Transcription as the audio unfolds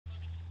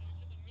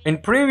In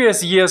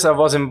previous years I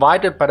was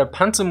invited by the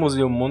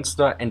Panzermuseum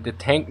Munster and the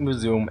Tank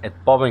Museum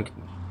at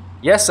Bovington.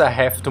 Yes, I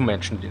have to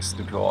mention this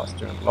due to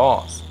Austrian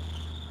laws.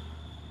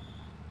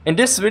 In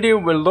this video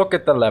we'll look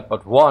at the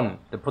Leopard 1,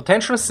 the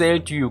potential sale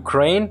to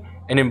Ukraine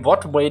and in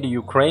what way the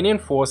Ukrainian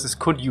forces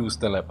could use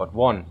the Leopard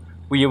 1.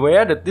 Be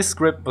aware that this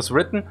script was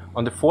written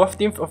on the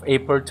 14th of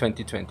April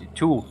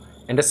 2022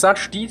 and as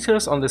such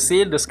details on the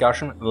sale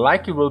discussion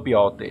likely will be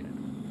outdated.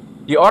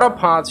 The other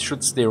parts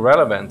should stay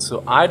relevant,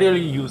 so ideally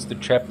use the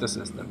chapter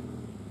system.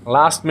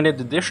 Last minute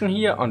addition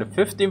here, on the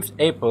 15th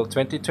April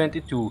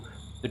 2022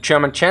 the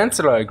German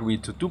chancellor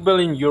agreed to 2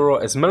 billion euro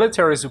as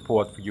military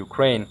support for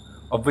Ukraine,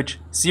 of which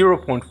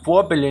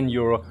 0.4 billion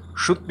euro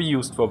should be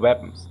used for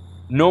weapons.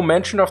 No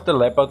mention of the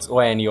Leopards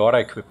or any other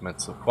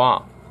equipment so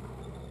far.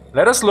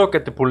 Let us look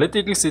at the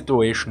political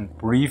situation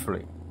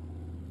briefly.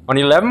 On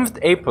 11th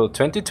April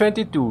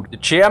 2022 the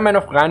chairman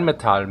of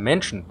Rheinmetall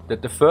mentioned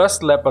that the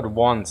first Leopard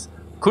 1s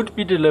could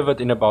be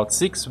delivered in about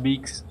 6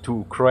 weeks to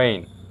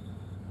Ukraine,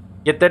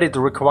 yet that it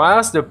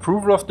requires the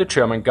approval of the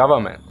German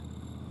government.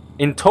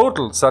 In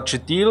total, such a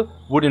deal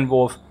would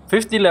involve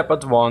 50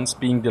 Leopard 1s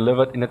being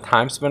delivered in a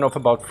time span of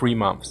about 3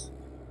 months.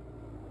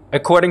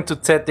 According to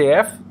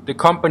ZDF, the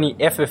company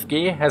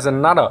FFG has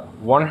another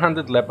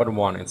 100 Leopard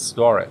 1 in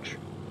storage.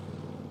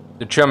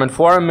 The German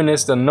foreign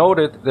minister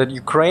noted that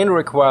Ukraine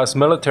requires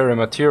military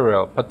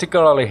material,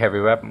 particularly heavy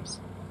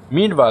weapons.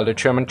 Meanwhile, the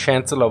German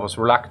chancellor was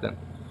reluctant.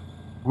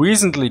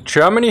 Recently,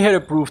 Germany had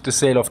approved the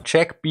sale of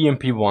Czech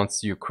BMP-1s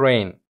to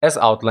Ukraine, as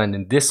outlined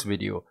in this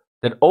video.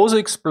 That also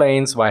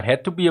explains why it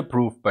had to be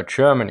approved by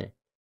Germany.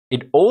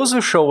 It also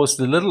shows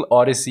the little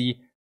odyssey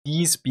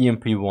these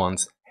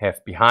BMP-1s have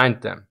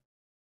behind them.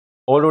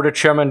 Although the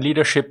German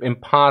leadership in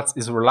parts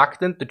is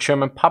reluctant, the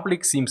German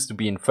public seems to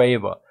be in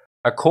favor.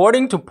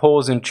 According to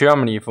polls in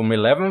Germany from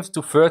 11th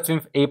to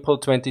 13th April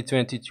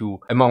 2022,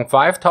 among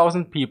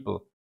 5,000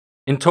 people,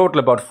 in total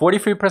about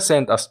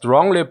 43% are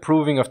strongly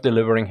approving of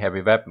delivering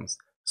heavy weapons,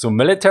 so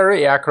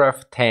military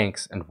aircraft,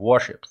 tanks and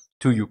warships,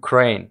 to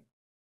Ukraine.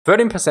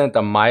 13%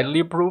 are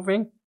mildly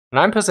approving,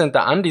 9%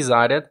 are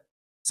undecided,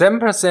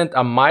 7%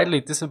 are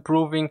mildly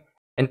disapproving,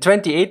 and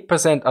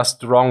 28% are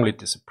strongly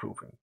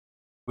disapproving.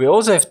 We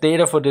also have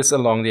data for this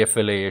along the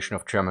affiliation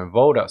of German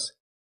voters.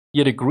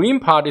 Here the Green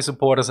Party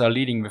supporters are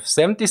leading with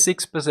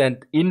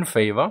 76% in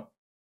favor,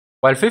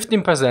 while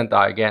 15%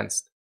 are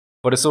against.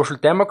 For the Social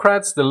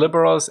Democrats, the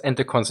Liberals and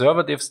the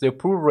Conservatives, the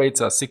approval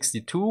rates are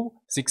 62,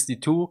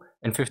 62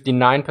 and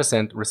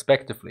 59%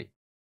 respectively.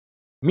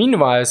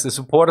 Meanwhile, the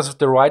supporters of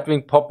the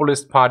right-wing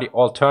populist party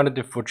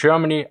Alternative for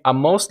Germany are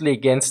mostly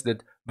against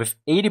it, with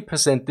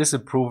 80%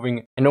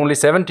 disapproving and only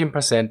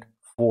 17%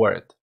 for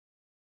it.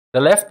 The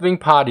left-wing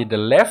party, the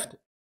Left,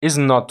 is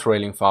not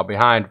trailing far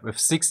behind, with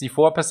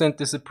 64%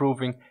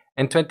 disapproving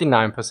and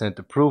 29%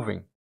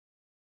 approving.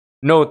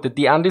 Note that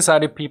the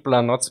undecided people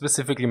are not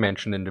specifically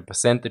mentioned in the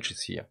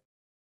percentages here.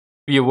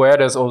 Be aware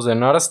there's also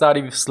another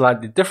study with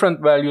slightly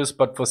different values,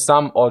 but for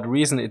some odd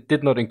reason it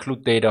did not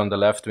include data on the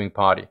left-wing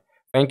party.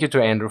 Thank you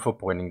to Andrew for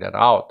pointing that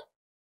out.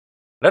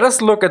 Let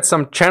us look at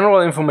some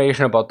general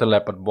information about the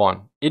Leopard 1.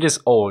 It is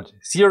old.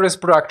 Serious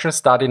production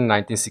started in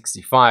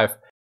 1965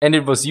 and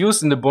it was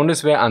used in the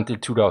Bundeswehr until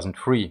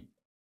 2003.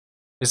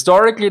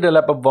 Historically, the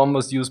Leopard 1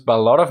 was used by a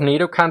lot of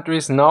NATO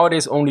countries.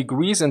 Nowadays only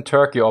Greece and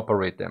Turkey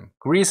operate them.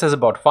 Greece has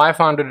about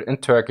 500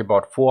 and Turkey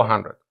about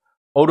 400.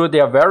 Although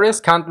there are various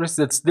countries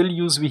that still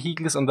use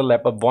vehicles on the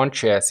Leopard 1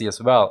 chassis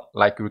as well,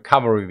 like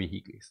recovery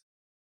vehicles.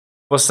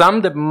 For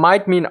some that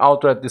might mean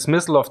outright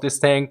dismissal of this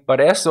tank, but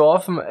as so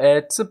often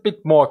it's a bit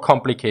more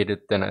complicated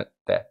than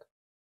that.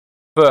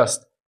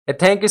 First, a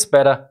tank is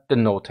better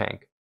than no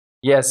tank.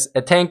 Yes,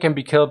 a tank can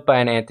be killed by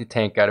an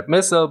anti-tank guided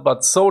missile,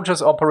 but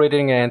soldiers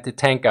operating an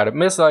anti-tank guided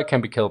missile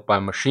can be killed by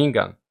a machine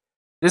gun.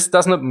 This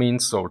does not mean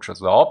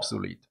soldiers are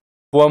obsolete.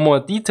 For a more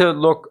detailed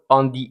look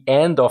on the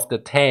end of the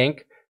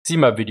tank, see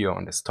my video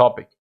on this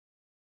topic.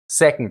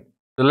 Second,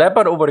 the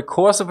Leopard over the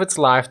course of its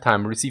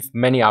lifetime received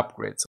many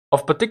upgrades.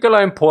 Of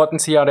particular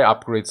importance here are the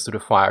upgrades to the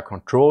fire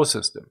control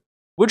system,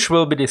 which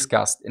will be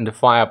discussed in the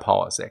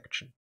firepower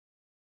section.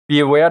 Be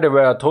aware there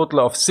were a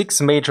total of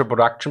 6 major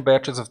production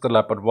batches of the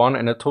Leopard 1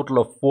 and a total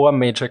of 4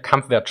 major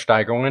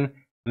Kampfwertsteigerungen,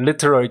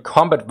 literally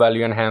combat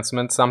value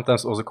enhancements,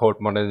 sometimes also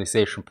called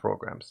modernization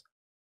programs.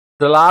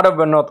 The latter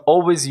were not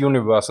always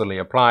universally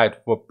applied.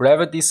 For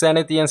brevity,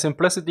 sanity and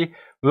simplicity,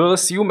 we will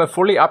assume a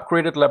fully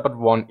upgraded Leopard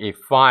 1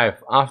 A5.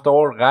 After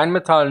all,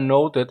 Rheinmetall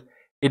noted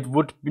it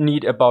would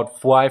need about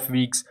 5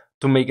 weeks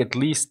to make at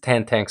least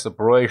 10 tanks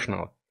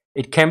operational.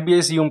 It can be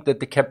assumed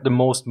that they kept the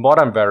most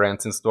modern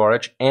variants in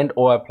storage and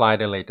or applied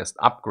the latest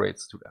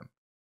upgrades to them.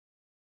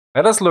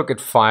 Let us look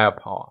at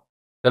firepower.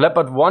 The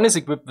Leopard 1 is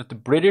equipped with the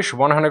British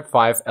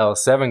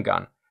 105L7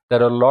 gun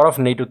that a lot of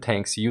NATO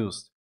tanks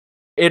used.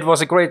 It was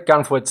a great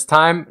gun for its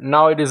time,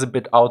 now it is a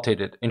bit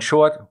outdated. In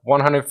short,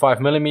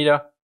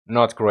 105mm,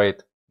 not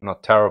great,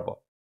 not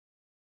terrible.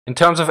 In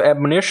terms of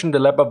ammunition, the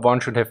Leopard 1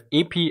 should have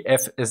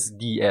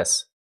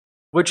APFSDS,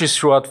 which is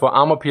short for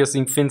Armor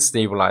Piercing Fin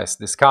Stabilized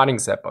Discarding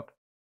Support.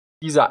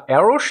 These are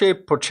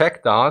arrow-shaped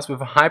projectiles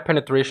with a high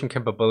penetration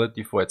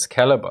capability for its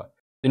caliber.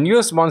 The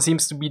newest one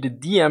seems to be the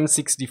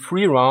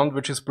DM63 round,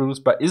 which is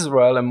produced by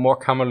Israel and more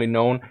commonly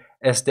known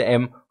as the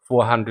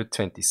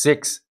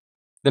M426.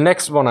 The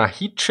next one are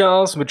heat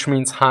shells, which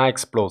means high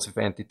explosive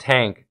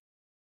anti-tank.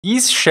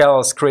 These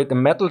shells create a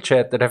metal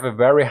jet that have a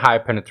very high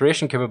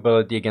penetration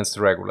capability against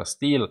regular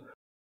steel.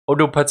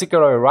 Although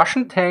particularly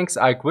Russian tanks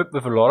are equipped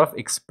with a lot of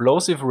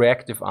explosive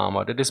reactive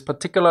armor that is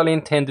particularly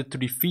intended to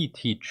defeat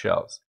heat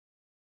shells.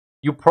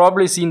 You've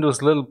probably seen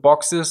those little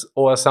boxes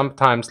or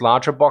sometimes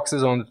larger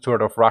boxes on the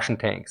turret of Russian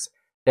tanks.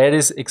 That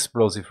is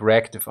explosive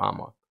reactive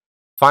armor.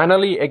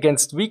 Finally,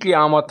 against weakly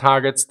armored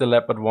targets, the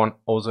Leopard 1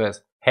 also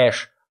has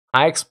HESH,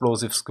 high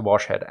explosive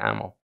squash head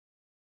ammo.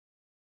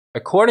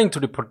 According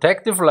to the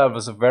protective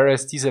levels of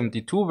various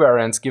T-72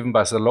 variants given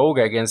by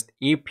Verlag against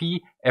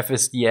AP,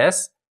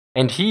 FSDS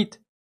and heat,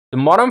 the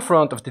modern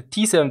front of the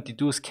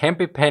T-72s can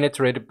be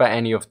penetrated by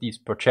any of these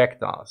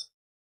projectiles.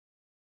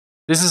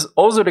 This is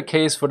also the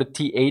case for the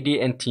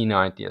T-80 and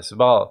T-90 as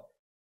well.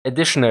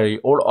 Additionally,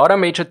 all other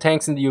major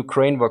tanks in the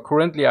Ukraine were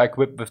currently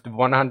equipped with the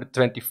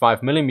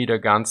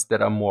 125mm guns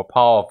that are more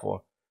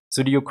powerful,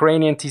 so the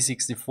Ukrainian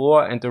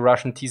T-64 and the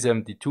Russian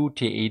T-72,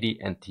 T-80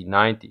 and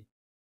T-90.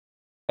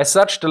 As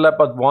such, the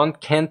Leopard 1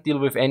 can't deal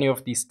with any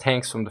of these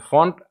tanks from the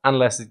front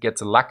unless it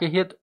gets a lucky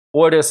hit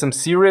or there's some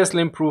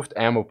seriously improved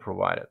ammo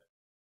provided.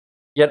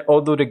 Yet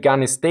although the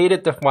gun is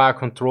dated, the fire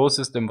control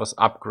system was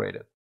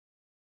upgraded.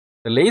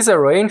 The laser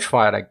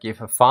rangefinder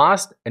gave a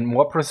fast and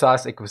more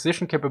precise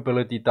acquisition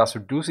capability, thus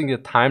reducing the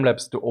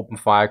time-lapse to open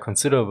fire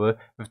considerably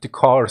with the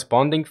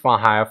corresponding far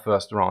higher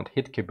first round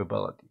hit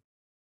capability.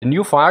 The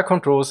new fire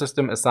control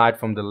system, aside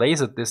from the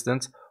laser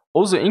distance,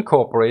 also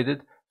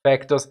incorporated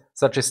factors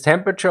such as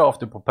temperature of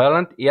the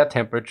propellant, air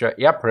temperature,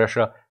 air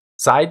pressure,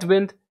 side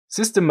wind,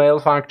 system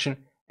malfunction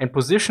and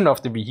position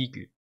of the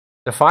vehicle.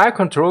 The fire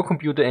control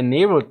computer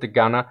enabled the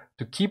gunner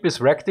to keep his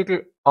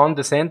reticle on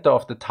the center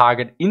of the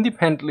target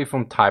independently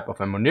from type of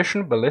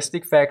ammunition,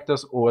 ballistic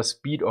factors or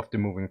speed of the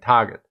moving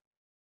target.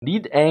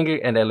 Lead angle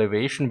and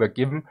elevation were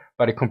given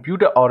by the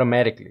computer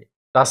automatically,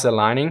 thus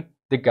aligning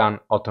the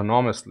gun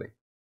autonomously.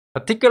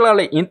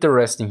 Particularly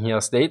interesting here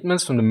are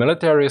statements from the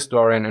military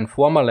historian and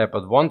former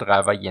Leopard 1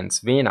 driver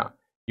Jens Wehner.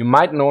 You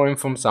might know him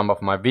from some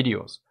of my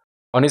videos.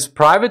 On his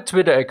private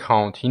Twitter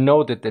account, he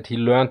noted that he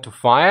learned to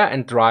fire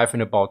and drive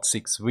in about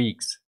 6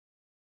 weeks.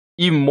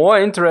 Even more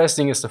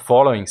interesting is the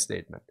following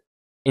statement.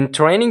 In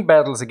training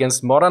battles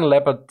against modern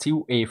Leopard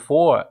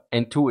 2A4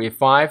 and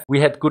 2A5, we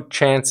had good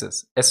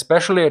chances,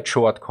 especially at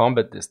short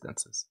combat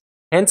distances.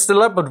 Hence the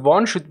Leopard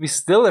 1 should be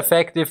still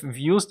effective if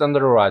used under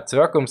the right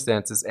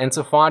circumstances, and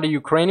so far the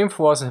Ukrainian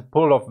forces have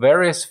pulled off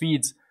various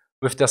feats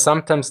with their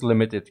sometimes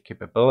limited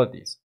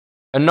capabilities.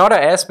 Another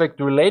aspect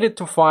related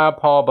to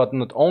firepower, but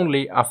not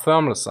only, are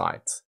thermal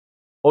sights.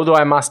 Although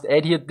I must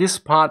add here, this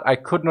part I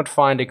could not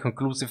find a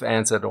conclusive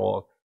answer at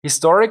all.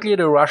 Historically,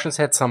 the Russians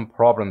had some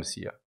problems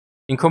here.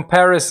 In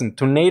comparison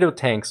to NATO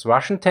tanks,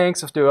 Russian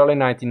tanks of the early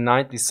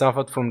 1990s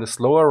suffered from the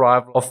slow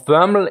arrival of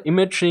thermal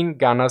imaging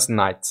gunners'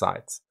 night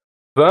sights.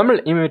 Thermal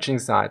imaging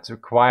sights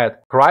required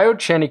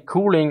cryogenic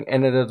cooling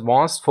and an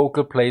advanced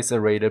focal place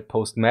array that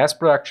posed mass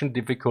production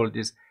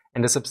difficulties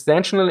and a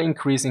substantial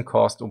increase in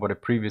cost over the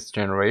previous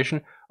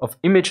generation of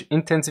image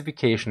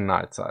intensification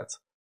night sights.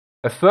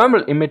 A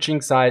thermal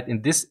imaging sight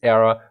in this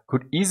era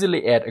could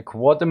easily add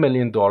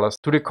 $250,000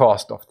 to the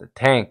cost of the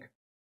tank.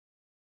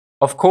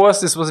 Of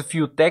course, this was a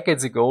few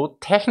decades ago.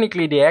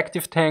 Technically, the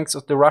active tanks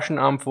of the Russian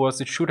armed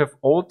forces should have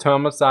all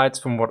thermal sights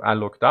from what I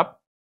looked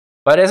up,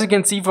 but as you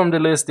can see from the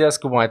list, there's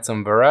quite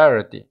some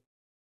variety.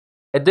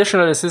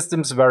 Additionally,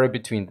 systems vary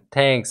between the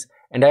tanks,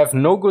 and I have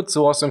no good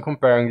source on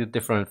comparing the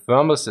different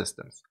thermal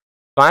systems.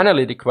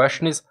 Finally, the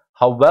question is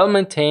how well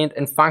maintained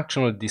and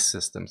functional these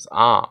systems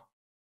are.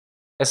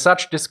 As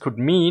such, this could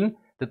mean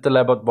that the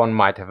Leopard 1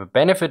 might have a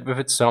benefit with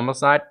its thermal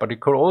sight, but it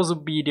could also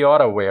be the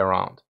other way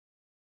around.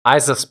 I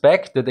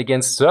suspect that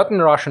against certain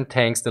Russian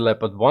tanks the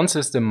Leopard 1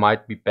 system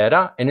might be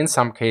better, and in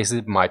some cases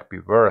it might be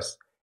worse.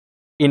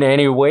 In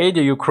any way,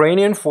 the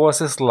Ukrainian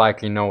forces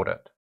likely know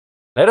that.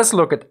 Let us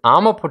look at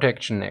armor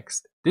protection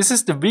next. This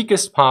is the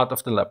weakest part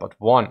of the Leopard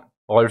 1.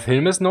 Rolf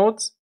Hilmes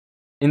notes,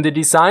 in the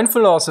design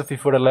philosophy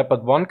for the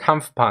Leopard 1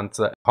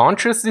 Kampfpanzer, a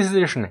conscious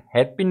decision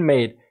had been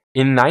made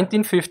in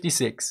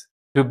 1956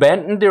 to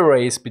abandon the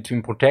race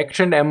between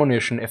protection and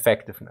ammunition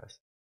effectiveness,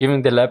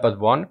 giving the Leopard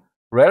 1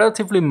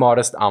 relatively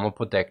modest armor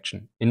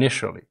protection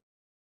initially.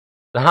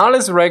 The hull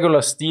is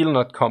regular steel,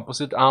 not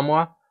composite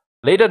armor.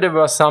 Later there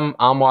were some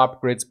armor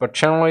upgrades, but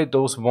generally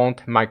those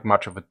won't make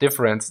much of a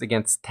difference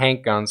against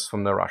tank guns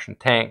from the Russian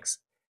tanks.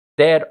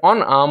 They had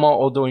on armor,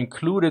 although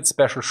included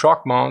special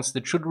shock mounts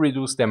that should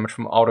reduce damage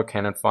from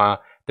autocannon fire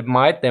that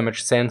might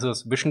damage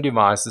sensors, vision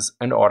devices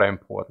and other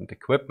important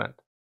equipment.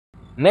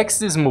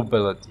 Next is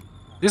mobility.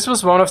 This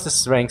was one of the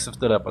strengths of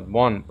the Leopard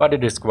 1, but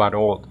it is quite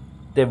old.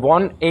 The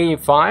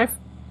 1A5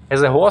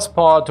 has a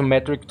horsepower to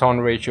metric ton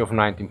ratio of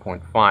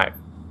 19.5.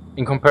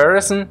 In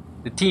comparison,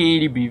 the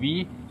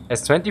T80BV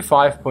has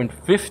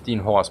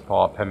 25.15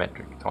 horsepower per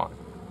metric ton.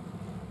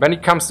 When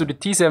it comes to the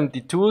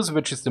T-72s,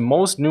 which is the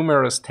most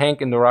numerous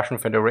tank in the Russian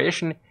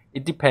Federation,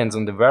 it depends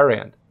on the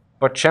variant,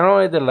 but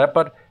generally the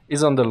Leopard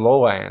is on the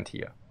lower end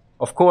here.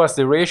 Of course,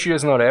 the ratio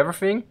is not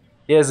everything.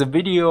 Here's a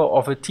video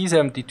of a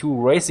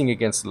T-72 racing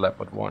against the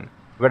Leopard 1,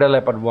 where the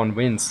Leopard 1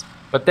 wins.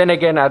 But then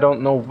again, I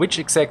don't know which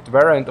exact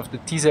variant of the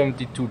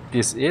T-72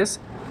 this is,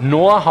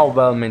 nor how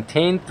well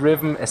maintained,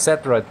 driven,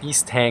 etc.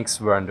 these tanks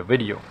were in the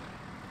video.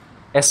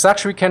 As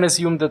such, we can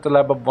assume that the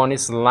Leopard 1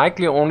 is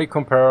likely only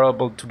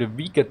comparable to the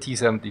weaker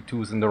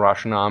T-72s in the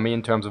Russian army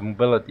in terms of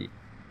mobility.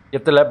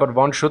 Yet the Leopard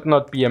 1 should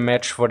not be a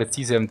match for the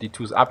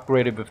T-72s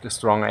upgraded with the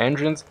stronger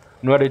engines,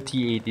 nor the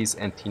T-80s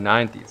and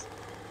T-90s.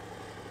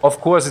 Of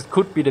course, it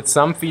could be that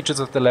some features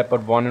of the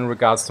Leopard 1 in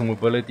regards to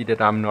mobility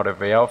that I'm not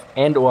aware of,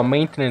 and or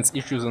maintenance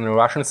issues on the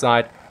Russian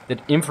side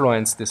that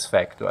influence this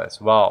factor as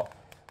well.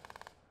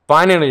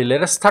 Finally,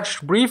 let us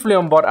touch briefly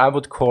on what I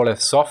would call a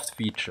soft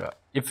feature.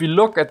 If we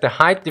look at the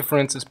height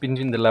differences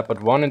between the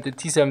Leopard 1 and the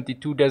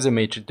T-72, there's a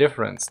major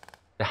difference.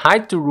 The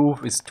height to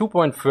roof is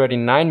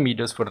 2.39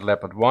 meters for the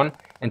Leopard 1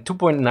 and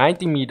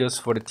 2.90 meters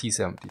for the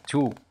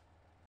T-72.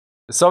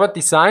 The Soviet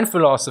design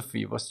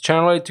philosophy was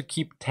generally to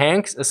keep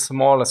tanks as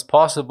small as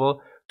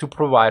possible to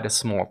provide a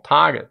small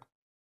target.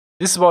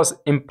 This was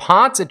in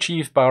parts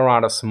achieved by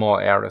rather small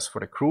areas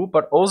for the crew,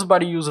 but also by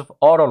the use of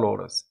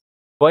autoloaders.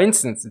 For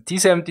instance, the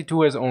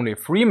T-72 has only a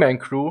 3-man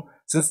crew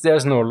since there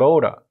is no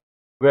loader,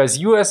 whereas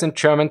US and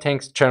German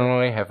tanks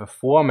generally have a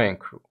 4-man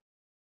crew.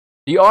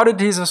 The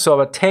oddities of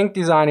Soviet tank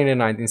design in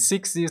the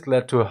 1960s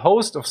led to a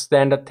host of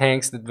standard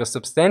tanks that were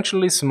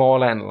substantially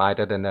smaller and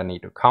lighter than their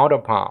NATO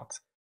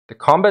counterparts. The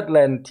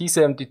combat-laden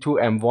T-72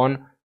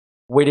 M1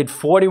 weighed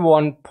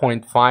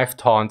 41.5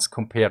 tons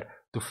compared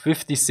to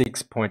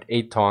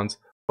 56.8 tons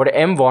for the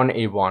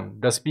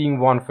M1A1, thus being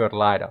 1/3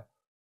 lighter.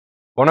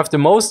 One of the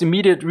most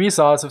immediate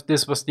results of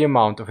this was the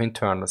amount of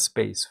internal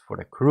space for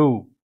the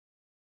crew.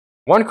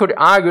 One could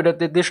argue that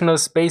the additional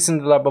space in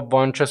the Leopard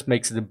 1 just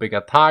makes it a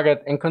bigger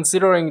target, and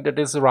considering that it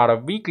is rather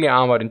weakly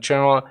armored in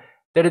general,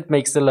 that it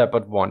makes the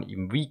Leopard 1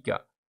 even weaker.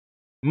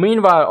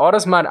 Meanwhile,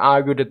 others might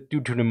argue that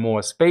due to the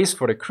more space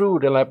for the crew,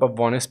 the Leopard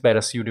 1 is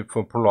better suited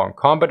for prolonged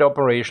combat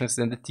operations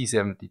than the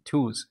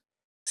T-72s,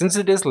 since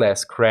it is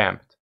less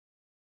cramped.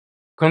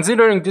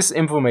 Considering this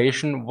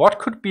information, what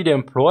could be the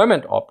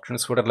employment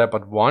options for the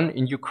Leopard 1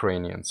 in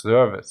Ukrainian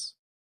service?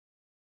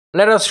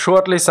 Let us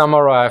shortly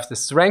summarize the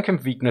strengths and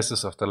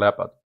weaknesses of the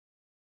Leopard.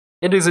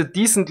 It is a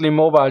decently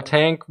mobile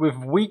tank with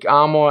weak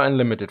armor and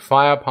limited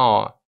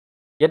firepower.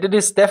 Yet it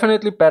is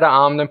definitely better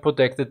armed and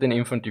protected than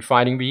infantry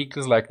fighting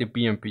vehicles like the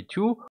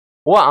BMP-2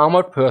 or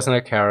armored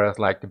personnel carriers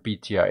like the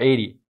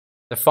BTR-80.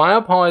 The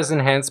firepower is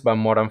enhanced by a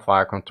modern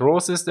fire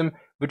control system,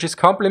 which is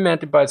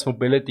complemented by its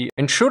mobility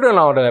and should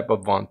allow the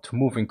Leopard 1 to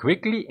move in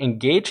quickly,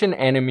 engage an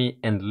enemy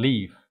and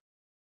leave.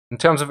 In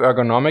terms of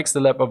ergonomics,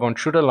 the Leopard 1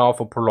 should allow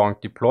for prolonged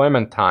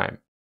deployment time.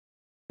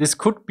 This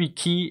could be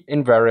key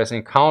in various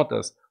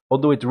encounters,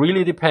 although it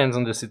really depends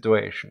on the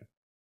situation.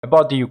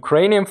 About the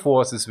Ukrainian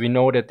forces, we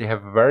know that they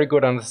have a very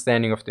good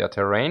understanding of their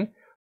terrain.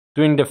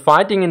 During the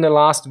fighting in the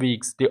last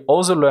weeks, they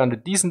also learned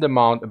a decent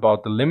amount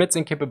about the limits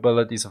and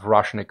capabilities of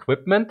Russian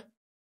equipment,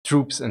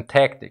 troops and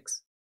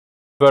tactics.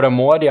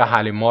 Furthermore, they are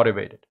highly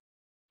motivated.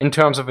 In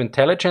terms of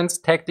intelligence,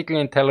 tactical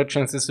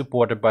intelligence is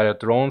supported by their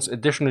drones.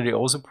 Additionally, they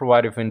also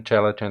provide with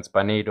intelligence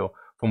by NATO,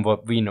 from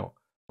what we know,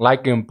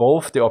 likely on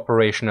both the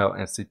operational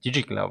and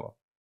strategic level.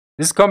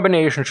 This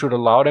combination should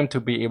allow them to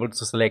be able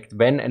to select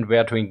when and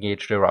where to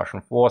engage the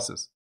Russian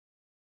forces.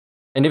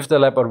 And if the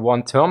Leopard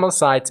 1 thermal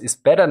sights is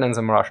better than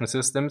some Russian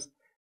systems,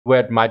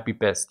 where it might be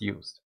best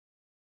used.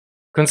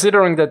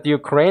 Considering that the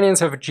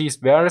Ukrainians have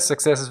achieved various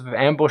successes with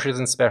ambushes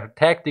and special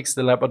tactics,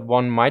 the Leopard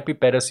 1 might be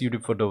better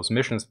suited for those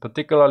missions,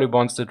 particularly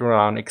ones that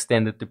rely on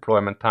extended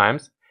deployment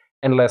times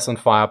and less on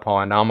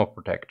firepower and armor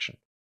protection.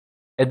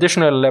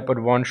 Additionally,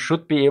 Leopard 1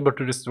 should be able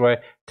to destroy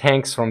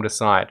tanks from the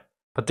side,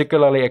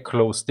 particularly at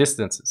close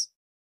distances.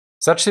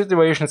 Such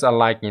situations are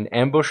likely in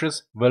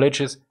ambushes,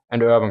 villages,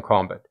 and urban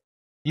combat.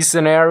 These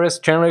scenarios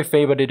generally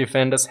favor the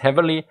defenders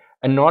heavily,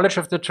 and knowledge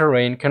of the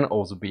terrain can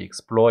also be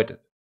exploited.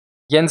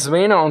 Jens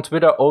Wehner on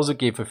Twitter also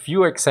gave a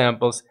few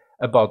examples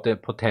about their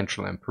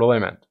potential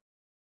employment.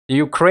 The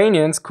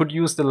Ukrainians could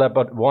use the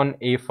Leopard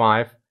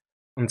 1A5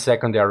 on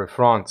secondary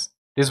fronts.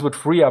 This would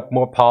free up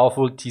more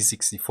powerful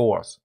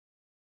T-64s.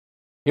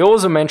 He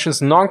also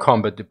mentions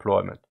non-combat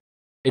deployment.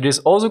 It is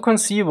also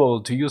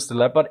conceivable to use the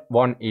Leopard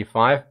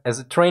 1A5 as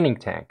a training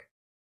tank.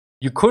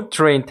 You could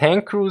train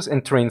tank crews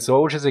and train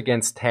soldiers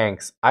against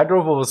tanks. I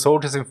drove over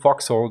soldiers in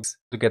foxholes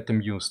to get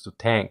them used to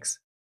tanks.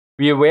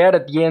 Be aware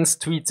that Jens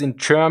tweets in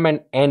German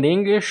and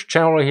English.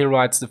 Generally he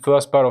writes the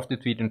first part of the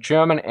tweet in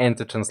German and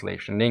the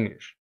translation in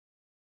English.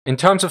 In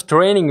terms of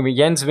training,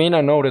 Jens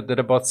Wehner noted that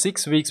about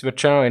 6 weeks were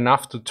generally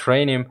enough to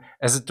train him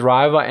as a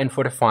driver and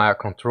for the fire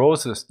control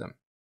system.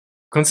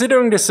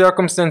 Considering the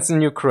circumstances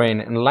in Ukraine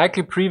and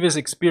likely previous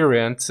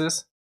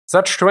experiences,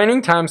 such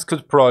training times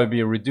could probably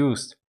be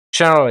reduced.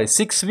 Generally,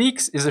 6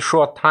 weeks is a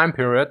short time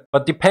period,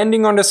 but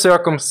depending on the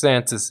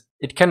circumstances,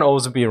 it can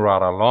also be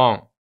rather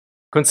long.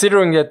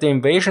 Considering that the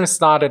invasion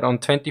started on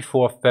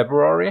 24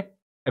 February,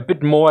 a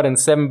bit more than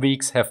 7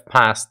 weeks have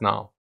passed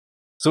now.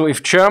 So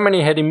if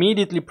Germany had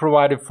immediately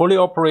provided fully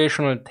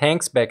operational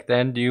tanks back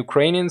then, the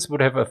Ukrainians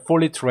would have a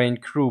fully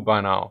trained crew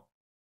by now.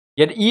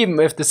 Yet even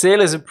if the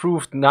sale is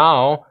approved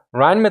now,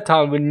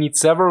 Rheinmetall will need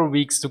several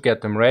weeks to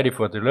get them ready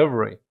for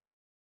delivery.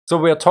 So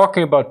we are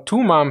talking about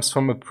 2 months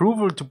from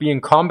approval to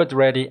being combat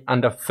ready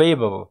under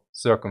favorable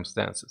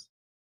circumstances.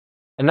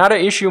 Another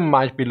issue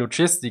might be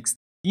logistics.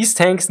 These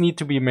tanks need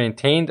to be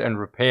maintained and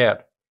repaired.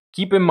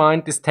 Keep in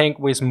mind this tank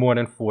weighs more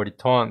than 40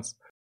 tons.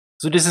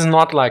 So this is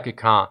not like a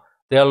car.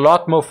 There are a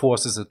lot more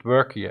forces at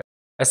work here.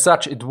 As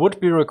such, it would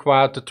be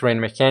required to train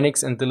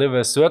mechanics and deliver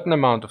a certain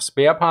amount of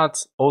spare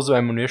parts, also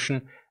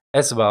ammunition,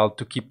 as well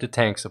to keep the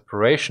tanks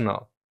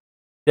operational.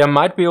 There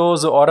might be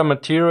also other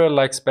material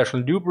like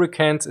special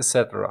lubricants,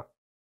 etc.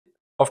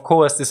 Of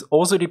course, this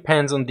also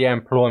depends on their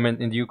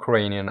employment in the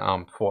Ukrainian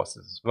armed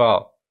forces as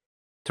well.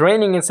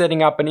 Training and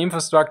setting up an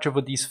infrastructure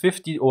for these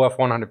 50 or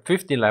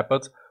 150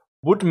 Leopards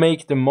would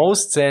make the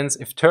most sense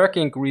if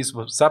Turkey and Greece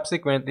would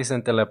subsequently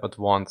send the Leopard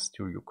 1s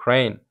to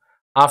Ukraine.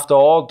 After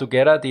all,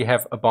 together they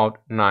have about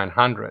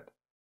 900,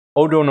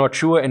 although not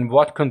sure in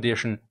what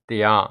condition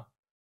they are.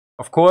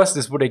 Of course,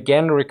 this would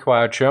again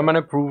require German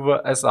approval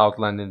as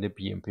outlined in the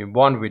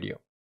BMP1 video.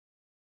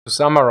 To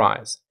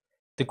summarize,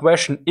 the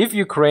question if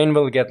Ukraine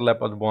will get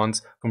Leopard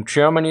 1s from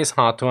Germany is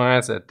hard to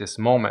answer at this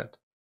moment.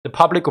 The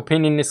public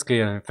opinion is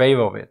clearly in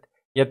favor of it,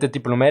 yet the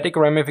diplomatic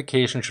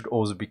ramifications should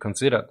also be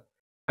considered.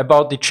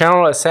 About the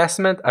general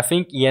assessment, I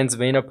think Jens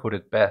Wehner put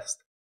it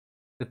best.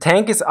 The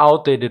tank is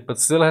outdated but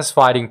still has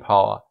fighting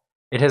power.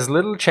 It has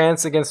little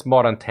chance against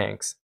modern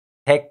tanks.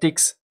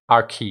 Tactics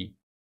are key.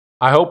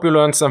 I hope you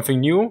learned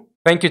something new.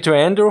 Thank you to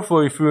Andrew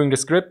for reviewing the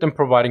script and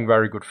providing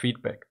very good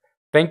feedback.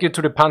 Thank you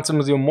to the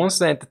Panzermuseum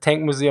Munster and the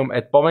Tank Museum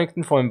at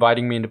Bovington for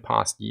inviting me in the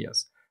past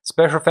years.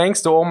 Special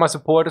thanks to all my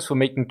supporters for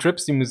making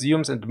trips to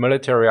museums and the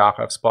military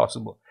archives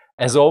possible.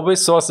 As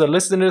always, sources are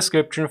listed in the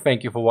description.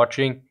 Thank you for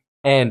watching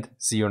and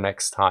see you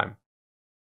next time.